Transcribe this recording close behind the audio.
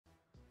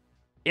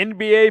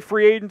NBA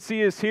free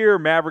agency is here.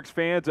 Mavericks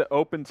fans, it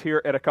opens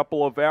here at a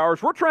couple of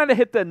hours. We're trying to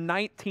hit the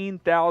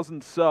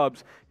 19,000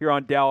 subs here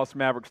on Dallas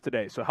Mavericks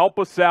today. So help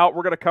us out.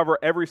 We're going to cover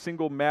every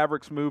single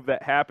Mavericks move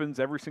that happens,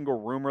 every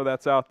single rumor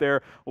that's out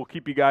there. We'll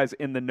keep you guys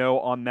in the know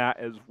on that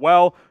as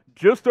well.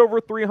 Just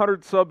over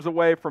 300 subs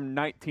away from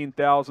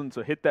 19,000.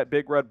 So hit that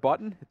big red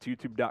button. It's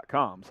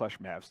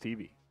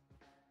youtube.com/MavsTV.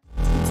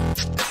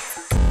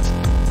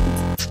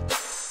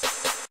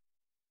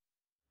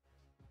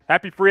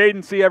 Happy free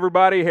agency,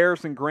 everybody.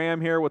 Harrison Graham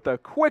here with a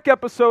quick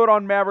episode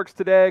on Mavericks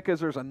today because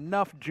there's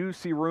enough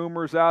juicy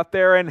rumors out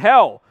there. And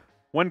hell,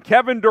 when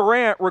Kevin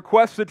Durant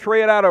requests a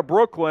trade out of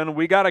Brooklyn,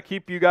 we got to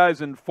keep you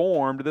guys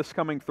informed. This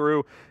coming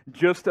through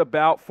just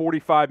about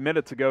 45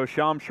 minutes ago.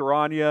 Shams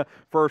Charania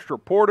first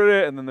reported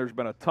it, and then there's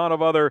been a ton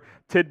of other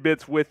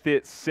tidbits with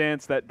it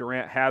since that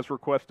Durant has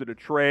requested a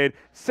trade.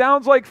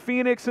 Sounds like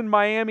Phoenix and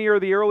Miami are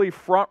the early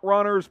front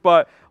runners,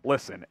 but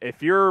listen,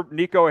 if you're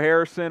Nico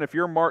Harrison, if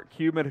you're Mark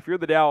Cuban, if you're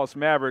the Dallas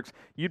Mavericks,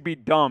 you'd be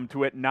dumb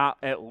to not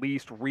at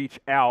least reach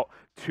out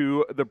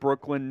to the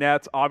Brooklyn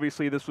Nets.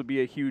 Obviously, this would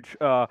be a huge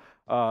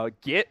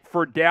get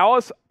for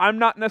Dallas. I'm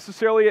not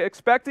necessarily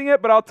expecting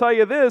it, but I'll tell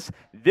you this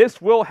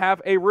will have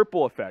a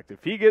ripple effect.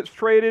 If he gets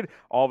traded,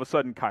 all of a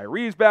sudden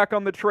Kyrie's back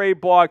on the trade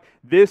block.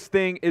 This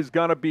thing is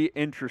going to be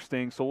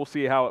interesting, so we'll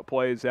see how it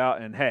plays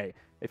out. And hey,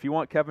 if you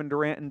want Kevin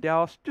Durant in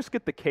Dallas, just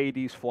get the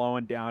KDs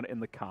flowing down in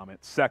the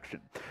comments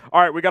section.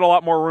 All right, we got a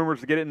lot more rumors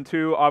to get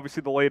into.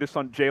 Obviously, the latest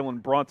on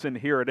Jalen Brunson.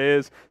 Here it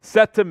is.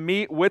 Set to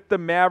meet with the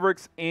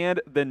Mavericks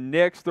and the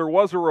Knicks. There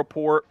was a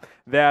report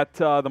that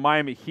the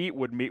Miami Heat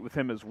would meet with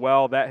him as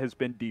well. That has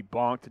been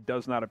debunked. It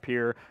does not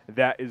appear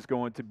that is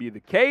going to be the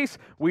case.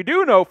 We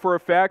do know for a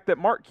fact that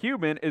Mark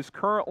Cuban is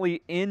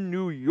currently in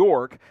New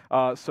York,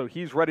 so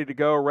he's ready to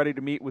go, ready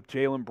to meet with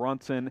Jalen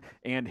Brunson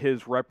and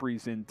his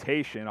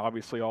representation.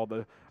 Obviously, all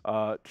the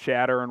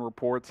chatter and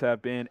reports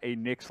have been a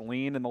Knicks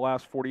lean in the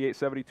last 48,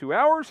 72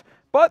 hours.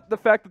 But the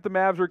fact that the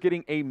Mavs are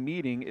getting a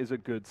meeting is a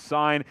good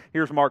sign.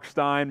 Here's Mark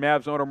Stein.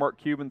 Mavs owner Mark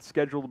Cuban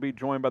scheduled to be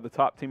joined by the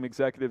top team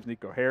executives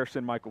Nico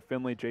Harrison, Michael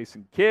Finley,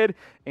 Jason Kidd,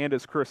 and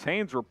as Chris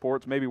Haynes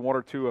reports, maybe one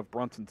or two of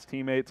Brunson's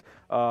teammates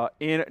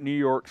in New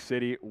York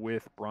City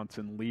with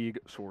Brunson, league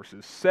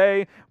sources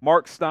say.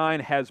 Mark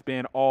Stein has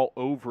been all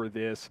over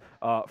this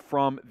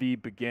from the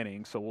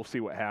beginning, so we'll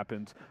see what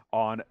happens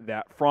on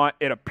that front.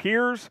 It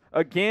appears,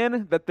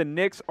 again, that the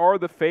Knicks are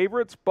the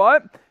favorites,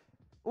 but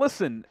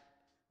listen,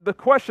 the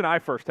question I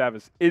first have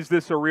is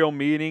this a real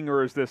meeting,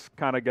 or is this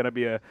kind of going to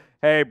be a,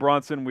 hey,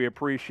 Brunson, we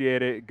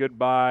appreciate it,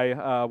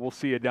 goodbye, we'll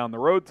see you down the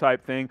road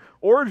type thing?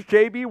 Or is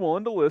JB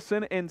willing to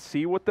listen and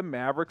see what the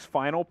Mavericks'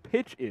 final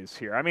pitch is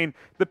here? I mean,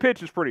 the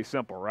pitch is pretty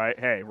simple, right?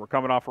 Hey, we're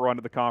coming off a run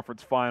to the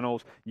conference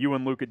finals. You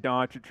and Luka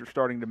Doncic are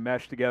starting to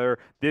mesh together.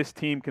 This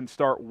team can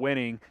start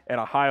winning at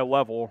a high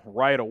level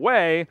right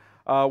away.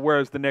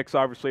 Whereas the Knicks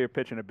obviously are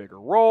pitching a bigger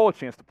role, a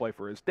chance to play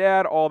for his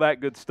dad, all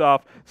that good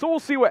stuff. So we'll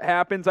see what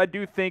happens. I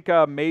do think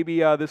maybe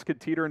this could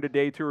teeter into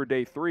day 2 or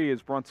day 3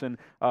 as Brunson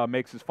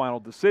makes his final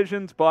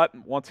decisions. But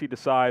once he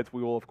decides,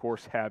 we will, of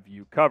course, have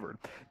you covered.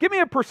 Give me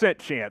a percent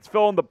chance.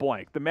 Fill in the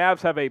blank. The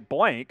Mavs have a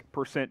blank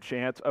percent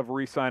chance of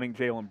re-signing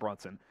Jalen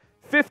Brunson.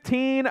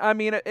 15, I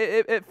mean,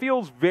 it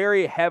feels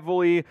very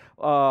heavily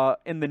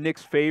in the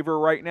Knicks' favor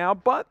right now,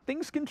 but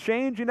things can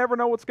change. You never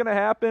know what's going to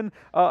happen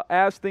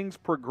as things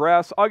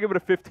progress. I'll give it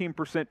a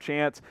 15%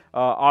 chance.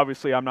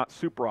 Obviously, I'm not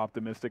super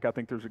optimistic. I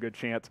think there's a good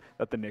chance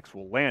that the Knicks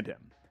will land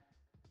him.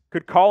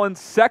 Could Collin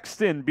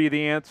Sexton be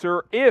the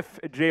answer if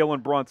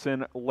Jalen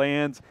Brunson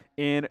lands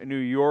in New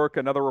York?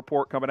 Another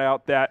report coming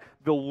out that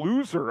the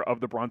loser of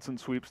the Brunson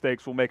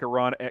sweepstakes will make a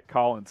run at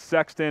Collin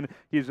Sexton.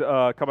 He's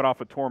coming off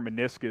a torn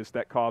meniscus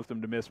that caused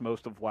him to miss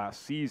most of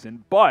last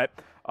season, but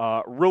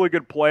really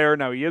good player.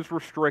 Now, he is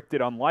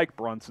restricted, unlike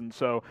Brunson,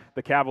 so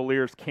the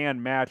Cavaliers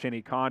can match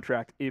any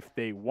contract if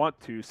they want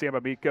to. Sam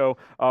Amico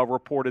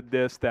reported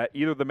this, that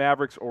either the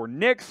Mavericks or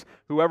Knicks,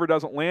 whoever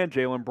doesn't land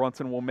Jalen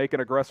Brunson, will make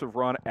an aggressive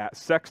run at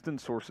Sexton,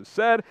 sources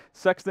said.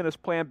 Sexton is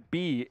plan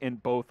B in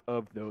both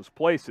of those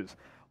places.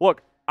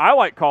 Look, I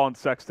like Collin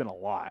Sexton a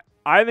lot.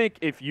 I think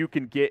if you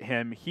can get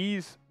him,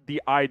 he's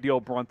the ideal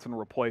Brunson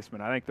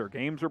replacement. I think their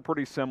games are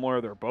pretty similar.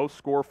 They're both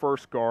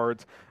score-first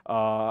guards.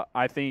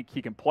 I think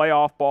he can play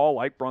off ball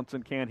like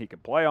Brunson can. He can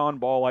play on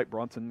ball like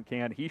Brunson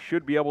can. He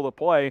should be able to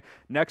play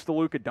next to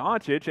Luka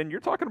Doncic, and you're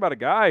talking about a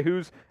guy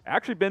who's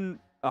actually been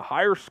a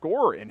higher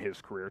scorer in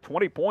his career,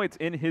 20 points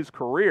in his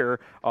career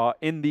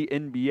in the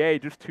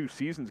NBA just 2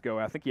 seasons ago.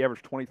 I think he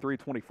averaged 23,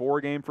 24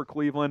 a game for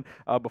Cleveland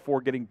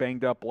before getting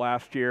banged up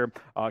last year.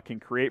 Can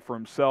create for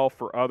himself,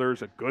 for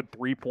others, a good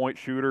three-point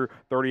shooter,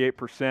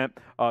 38%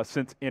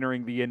 since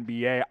entering the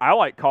NBA. I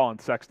like Collin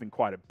Sexton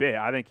quite a bit.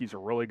 I think he's a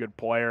really good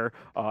player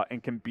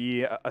and can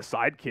be a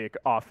sidekick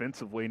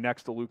offensively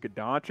next to Luka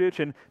Doncic,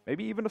 and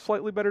maybe even a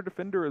slightly better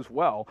defender as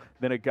well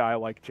than a guy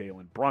like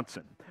Jalen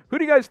Brunson. Who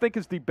do you guys think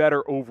is the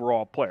better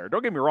overall player?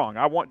 Don't get me wrong,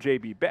 I want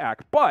JB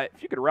back, but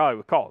if you could rally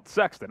with Collin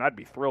Sexton, I'd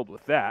be thrilled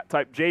with that.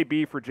 Type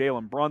JB for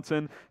Jalen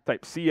Brunson,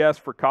 type CS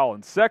for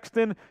Collin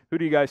Sexton. Who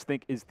do you guys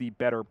think is the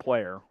better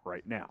player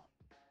right now?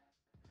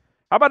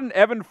 How about an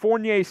Evan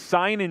Fournier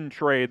sign-in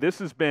trade? This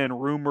has been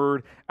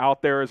rumored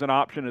out there as an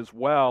option as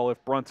well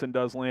if Brunson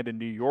does land in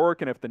New York,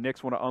 and if the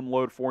Knicks want to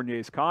unload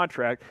Fournier's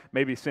contract,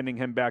 maybe sending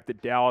him back to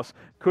Dallas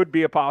could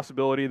be a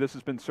possibility. This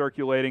has been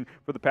circulating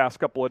for the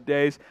past couple of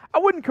days. I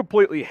wouldn't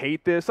completely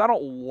hate this. I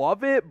don't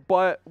love it,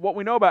 but what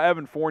we know about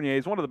Evan Fournier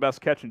is one of the best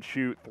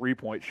catch-and-shoot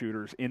three-point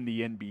shooters in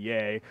the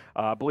NBA.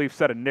 I believe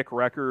set a Knicks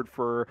record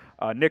for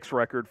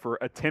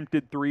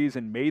attempted threes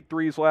and made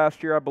threes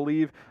last year, I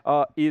believe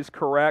is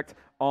correct.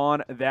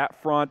 On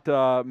that front,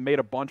 made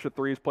a bunch of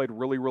threes, played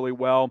really, really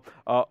well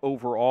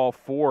overall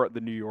for the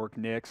New York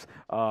Knicks.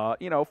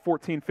 14,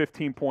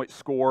 15-point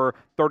scorer,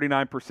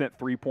 39%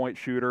 three-point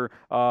shooter.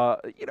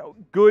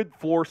 Good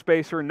floor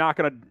spacer, not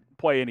going to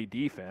play any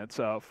defense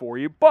for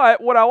you.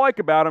 But what I like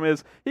about him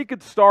is he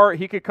could start,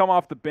 he could come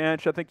off the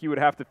bench. I think you would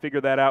have to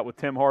figure that out with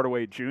Tim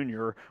Hardaway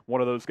Jr.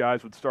 One of those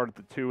guys would start at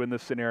the 2 in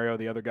this scenario.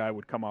 The other guy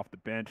would come off the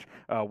bench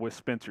with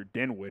Spencer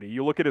Dinwiddie.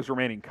 You look at his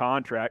remaining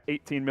contract,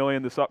 $18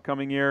 million this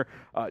upcoming year,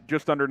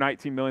 just under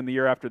 $19 million the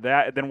year after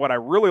that. And then what I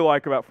really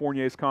like about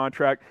Fournier's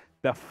contract,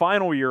 the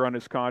final year on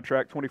his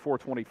contract,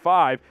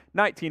 24-25,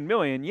 $19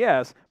 million,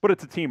 yes, but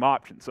it's a team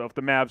option. So if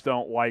the Mavs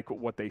don't like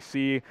what they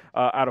see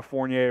out of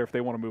Fournier, or if they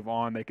want to move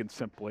on, they can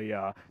simply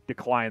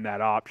decline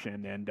that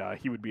option, and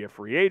he would be a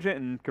free agent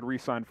and could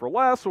re-sign for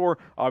less, or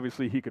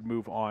obviously he could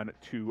move on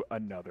to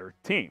another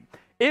team.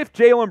 If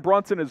Jalen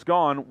Brunson is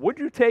gone, would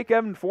you take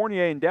Evan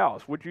Fournier in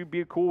Dallas? Would you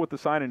be cool with the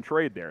sign and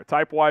trade there?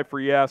 Type Y for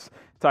yes,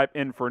 type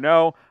N for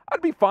no.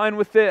 I'd be fine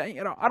with it.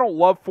 I don't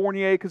love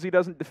Fournier because he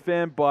doesn't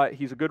defend, but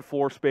he's a good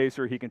floor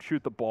spacer. He can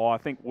shoot the ball. I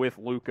think with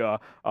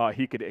Luka,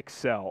 he could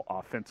excel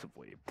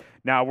offensively.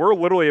 Now, we're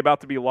literally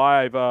about to be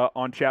live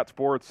on Chat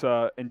Sports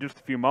in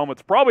just a few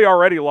moments. Probably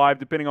already live,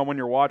 depending on when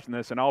you're watching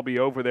this, and I'll be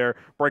over there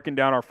breaking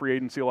down our free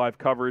agency live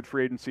coverage.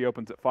 Free agency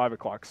opens at 5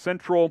 o'clock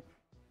Central.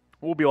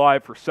 We'll be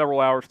live for several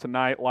hours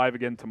tonight, live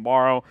again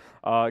tomorrow,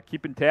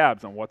 keeping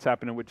tabs on what's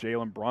happening with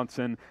Jalen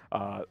Brunson,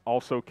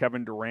 also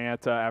Kevin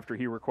Durant after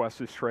he requests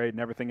his trade, and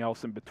everything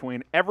else in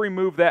between. Every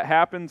move that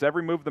happens,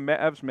 every move the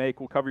Mavs make,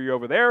 we'll cover you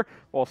over there.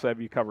 We'll also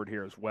have you covered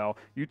here as well.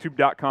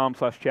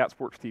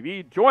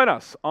 YouTube.com/ChatSportsTV. Join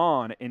us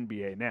on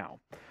NBA Now.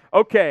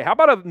 Okay, how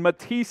about a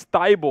Matisse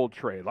Thybulle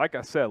trade? Like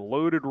I said,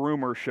 loaded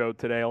rumor show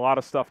today. A lot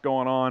of stuff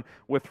going on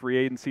with free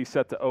agency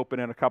set to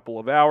open in a couple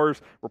of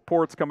hours.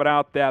 Reports coming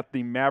out that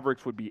the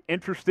Mavericks would be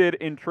interested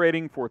in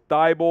trading for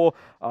Thybulle.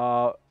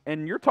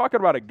 And you're talking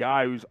about a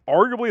guy who's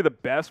arguably the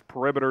best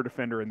perimeter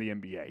defender in the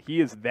NBA. He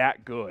is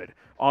that good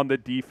on the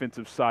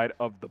defensive side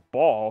of the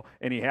ball,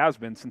 and he has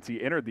been since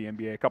he entered the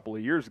NBA a couple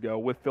of years ago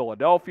with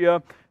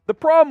Philadelphia. The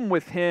problem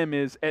with him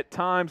is at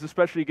times,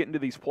 especially getting to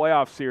these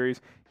playoff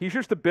series, he's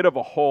just a bit of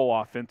a hole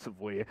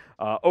offensively.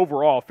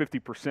 Overall,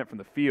 50% from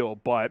the field,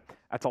 but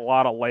that's a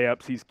lot of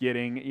layups he's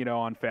getting,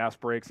 on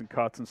fast breaks and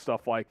cuts and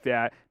stuff like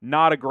that.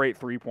 Not a great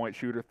three-point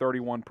shooter,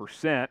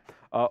 31%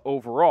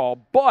 overall,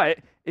 but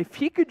if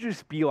he could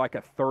just be like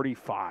a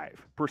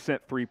 35%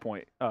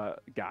 three-point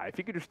guy, if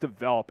he could just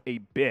develop a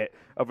bit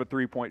of a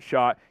three-point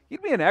shot,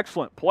 he'd be an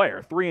excellent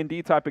player,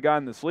 3-and-D type of guy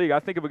in this league. I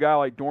think of a guy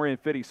like Dorian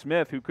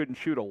Finney-Smith who couldn't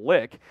shoot a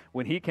lick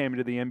when he came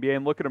into the NBA,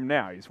 and look at him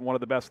now. He's one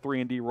of the best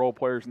 3-and-D role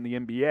players in the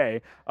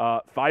NBA.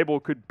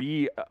 Thybulle could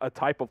be a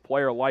type of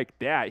player like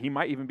that. He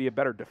might even be a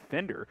better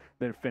defender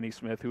than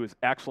Finney-Smith, who is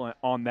excellent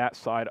on that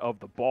side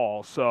of the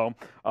ball. So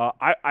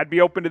I'd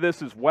be open to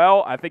this as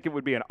well. I think it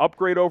would be an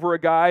upgrade over a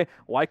guy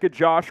like a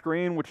Josh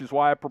Green, which is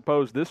why I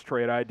proposed this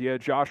trade idea.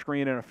 Josh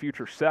Green in a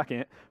future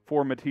second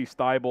for Matisse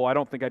Thybulle. I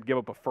don't think I'd give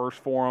up a first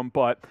for him,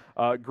 but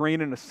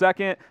Green in a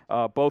second.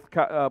 Both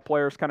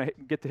players kind of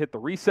get to hit the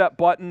reset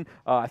button.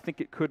 I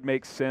think it could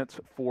make sense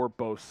for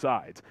both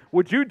sides.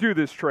 Would you do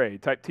this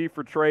trade? Type T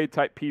for trade,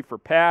 type P for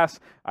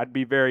pass. I'd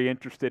be very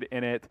interested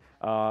in it.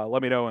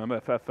 Let me know in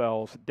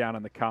MFFLs down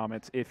in the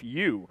comments if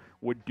you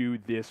would do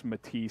this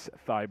Matisse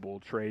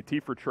Thybulle trade.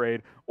 T for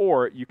trade,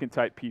 or you can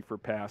type P for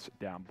pass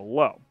down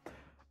below.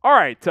 All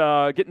right,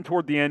 getting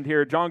toward the end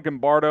here. John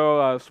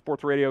Gimbardo,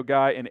 sports radio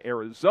guy in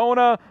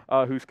Arizona,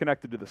 who's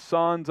connected to the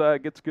Suns,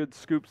 gets good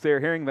scoops there,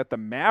 hearing that the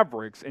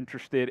Mavericks,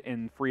 interested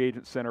in free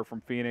agent center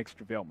from Phoenix,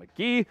 JaVale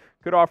McGee,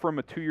 could offer him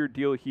a 2-year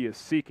deal he is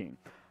seeking.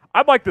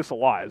 I'd like this a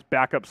lot as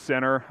backup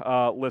center.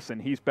 Listen,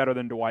 he's better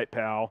than Dwight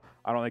Powell.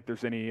 I don't think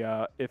there's any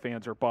ifs,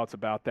 ands, or buts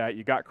about that.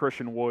 You got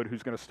Christian Wood,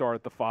 who's going to start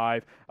at the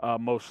 5,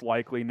 most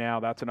likely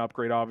now. That's an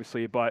upgrade,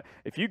 obviously. But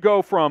if you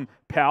go from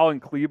Powell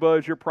and Kleber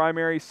as your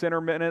primary center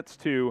minutes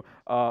to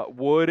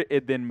Wood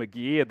and then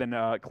McGee, and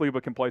then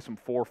Kleber can play some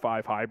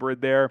 4-5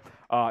 hybrid there,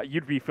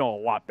 you'd be feeling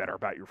a lot better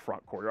about your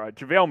front court.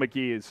 JaVale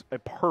McGee is a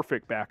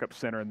perfect backup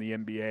center in the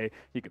NBA.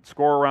 He can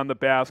score around the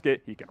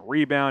basket. He can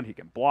rebound. He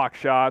can block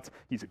shots.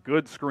 He's a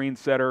good screen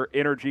setter,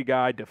 energy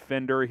guy,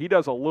 defender. He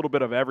does a little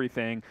bit of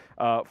everything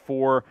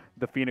for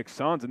the Phoenix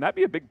Suns, and that'd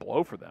be a big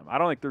blow for them. I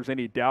don't think there's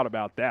any doubt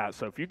about that.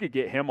 So if you could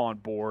get him on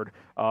board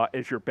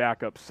as your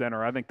backup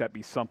center, I think that'd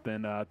be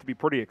something to be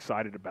pretty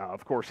excited about.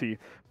 Of course, he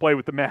played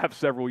with the Mavs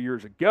several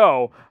years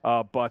ago,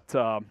 but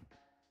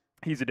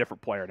he's a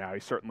different player now.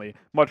 He's certainly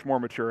much more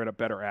mature and a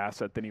better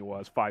asset than he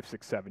was 5,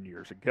 6, 7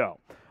 years ago.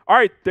 All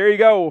right, there you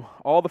go.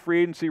 All the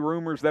free agency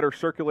rumors that are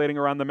circulating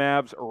around the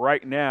Mavs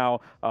right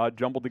now,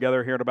 jumbled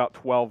together here in about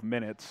 12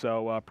 minutes.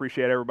 So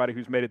appreciate everybody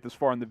who's made it this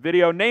far in the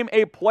video. Name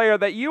a player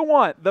that you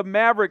want the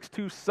Mavericks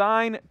to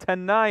sign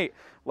tonight.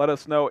 Let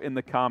us know in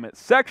the comments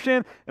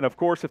section. And, of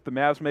course, if the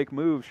Mavs make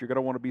moves, you're going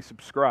to want to be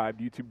subscribed,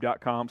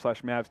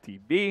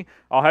 youtube.com/MavsTV.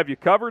 I'll have you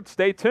covered.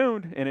 Stay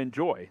tuned and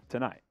enjoy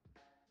tonight.